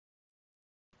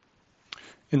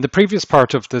In the previous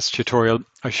part of this tutorial,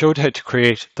 I showed how to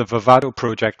create the Vivado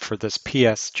project for this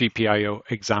PS GPIO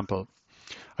example.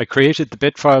 I created the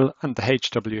bit file and the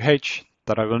HWH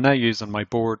that I will now use on my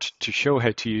board to show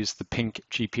how to use the PYNQ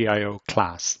GPIO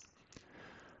class.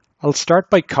 I'll start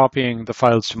by copying the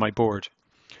files to my board.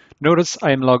 Notice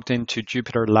I am logged into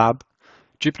Jupyter Lab.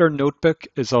 Jupyter Notebook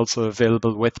is also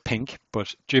available with PYNQ,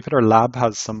 but Jupyter Lab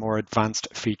has some more advanced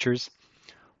features.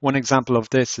 One example of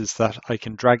this is that I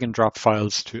can drag and drop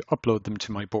files to upload them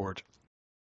to my board.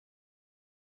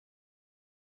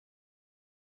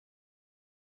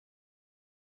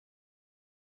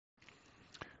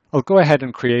 I'll go ahead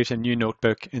and create a new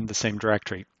notebook in the same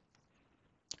directory.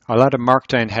 I'll add a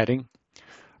markdown heading.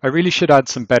 I really should add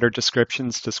some better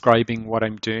descriptions describing what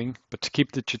I'm doing, but to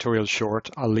keep the tutorial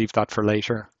short, I'll leave that for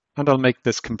later, and I'll make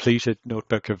this completed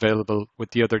notebook available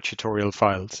with the other tutorial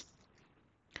files.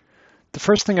 The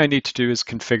first thing I need to do is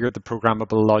configure the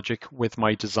programmable logic with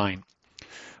my design.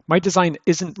 My design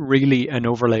isn't really an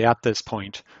overlay at this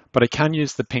point, but I can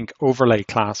use the PYNQ overlay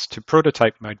class to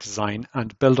prototype my design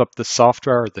and build up the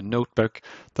software or the notebook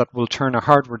that will turn a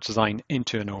hardware design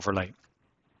into an overlay.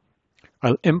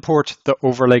 I'll import the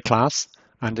overlay class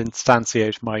and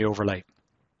instantiate my overlay.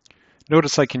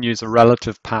 Notice I can use a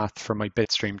relative path for my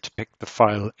bitstream to pick the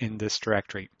file in this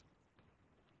directory.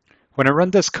 When I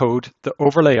run this code, the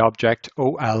overlay object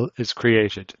OL is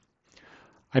created.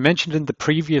 I mentioned in the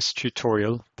previous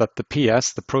tutorial that the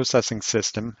PS, the processing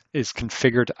system, is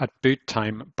configured at boot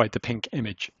time by the PYNQ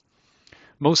image.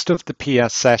 Most of the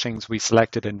PS settings we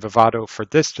selected in Vivado for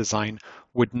this design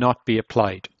would not be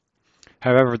applied.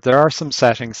 However, there are some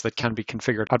settings that can be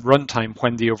configured at runtime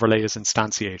when the overlay is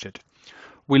instantiated.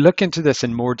 We'll look into this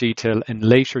in more detail in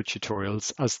later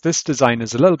tutorials, as this design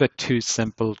is a little bit too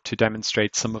simple to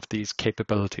demonstrate some of these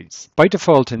capabilities. By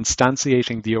default,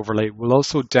 instantiating the overlay will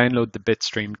also download the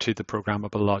bitstream to the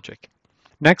programmable logic.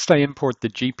 Next, I import the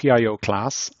GPIO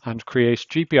class and create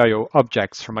GPIO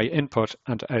objects for my input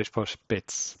and output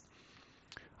bits.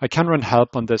 I can run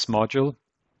help on this module.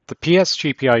 The PS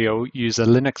GPIO use a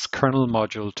Linux kernel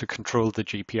module to control the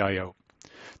GPIO.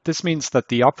 This means that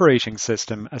the operating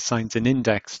system assigns an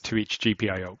index to each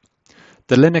GPIO.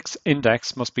 The Linux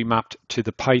index must be mapped to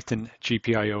the Python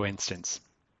GPIO instance.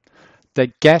 The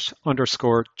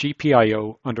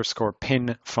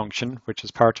get_GPIO_pin function, which is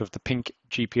part of the PYNQ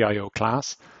GPIO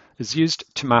class, is used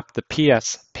to map the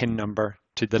PS pin number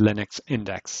to the Linux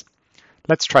index.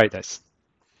 Let's try this.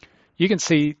 You can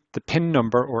see the pin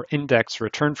number or index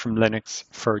returned from Linux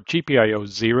for GPIO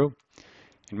 0,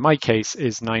 in my case,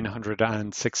 is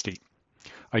 960.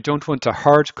 I don't want to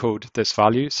hard code this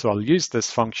value, so I'll use this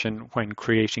function when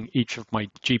creating each of my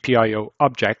GPIO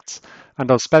objects, and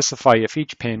I'll specify if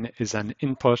each pin is an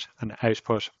input, an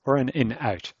output, or an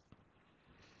in-out.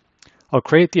 I'll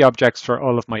create the objects for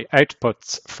all of my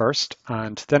outputs first,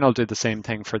 and then I'll do the same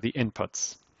thing for the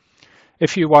inputs.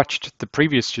 If you watched the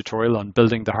previous tutorial on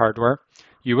building the hardware,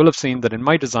 you will have seen that in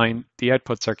my design, the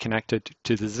outputs are connected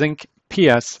to the Zynq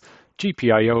PS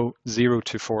GPIO 0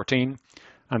 to 14,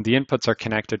 and the inputs are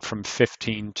connected from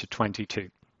 15 to 22.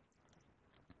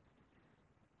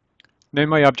 Now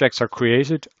my objects are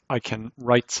created, I can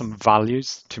write some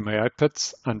values to my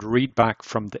outputs and read back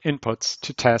from the inputs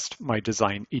to test my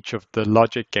design, each of the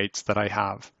logic gates that I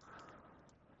have.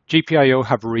 GPIO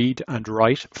have read and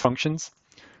write functions,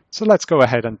 so let's go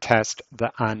ahead and test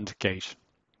the AND gate.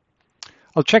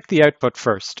 I'll check the output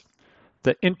first.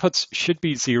 The inputs should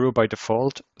be 0 by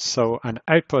default, so an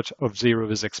output of 0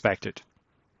 is expected.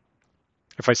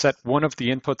 If I set one of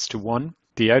the inputs to 1,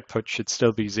 the output should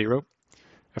still be 0.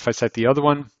 If I set the other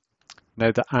one,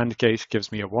 now the AND gate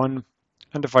gives me a 1,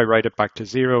 and if I write it back to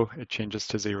 0, it changes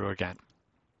to 0 again.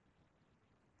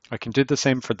 I can do the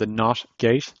same for the NOT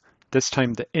gate. This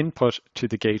time the input to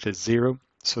the gate is 0,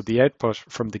 so the output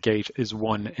from the gate is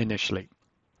 1 initially.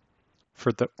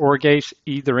 For the OR gate,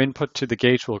 either input to the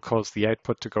gate will cause the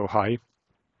output to go high.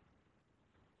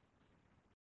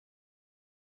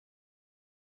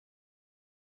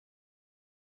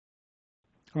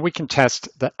 And we can test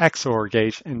the XOR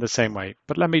gate in the same way,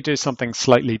 but let me do something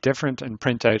slightly different and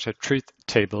print out a truth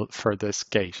table for this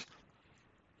gate.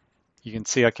 You can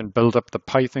see I can build up the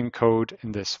Python code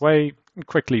in this way and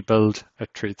quickly build a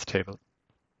truth table.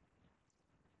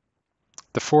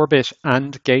 The 4-bit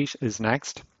AND gate is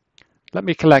next. Let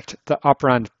me collect the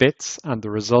operand bits and the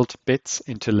result bits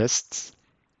into lists.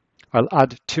 I'll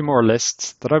add 2 more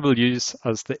lists that I will use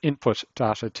as the input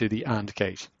data to the AND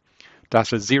gate.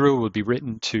 Data 0 will be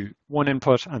written to one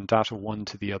input and data 1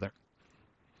 to the other.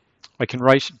 I can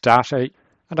write data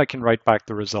and I can write back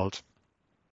the result.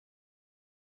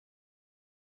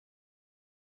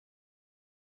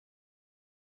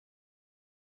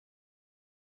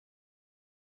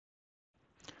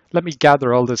 Let me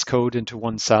gather all this code into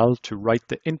one cell to write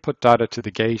the input data to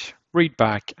the gate, read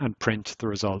back, and print the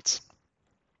results.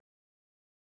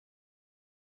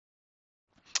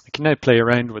 I can now play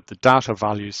around with the data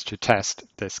values to test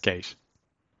this gate.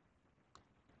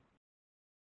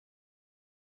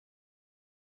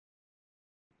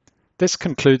 This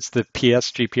concludes the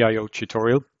PS GPIO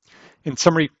tutorial. In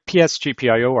summary, PS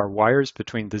GPIO are wires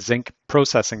between the Zynq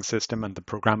processing system and the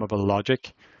programmable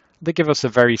logic. They give us a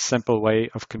very simple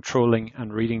way of controlling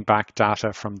and reading back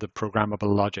data from the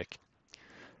programmable logic.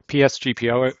 PS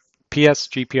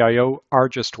GPIO are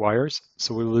just wires,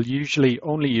 so we will usually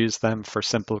only use them for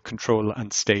simple control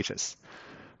and status.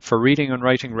 For reading and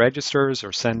writing registers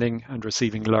or sending and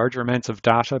receiving larger amounts of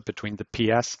data between the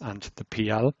PS and the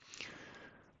PL,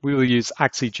 we will use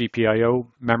AXI GPIO,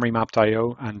 memory mapped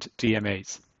I/O, and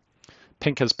DMAs.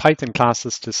 PYNQ has Python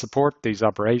classes to support these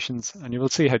operations, and you will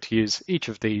see how to use each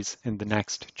of these in the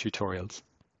next tutorials.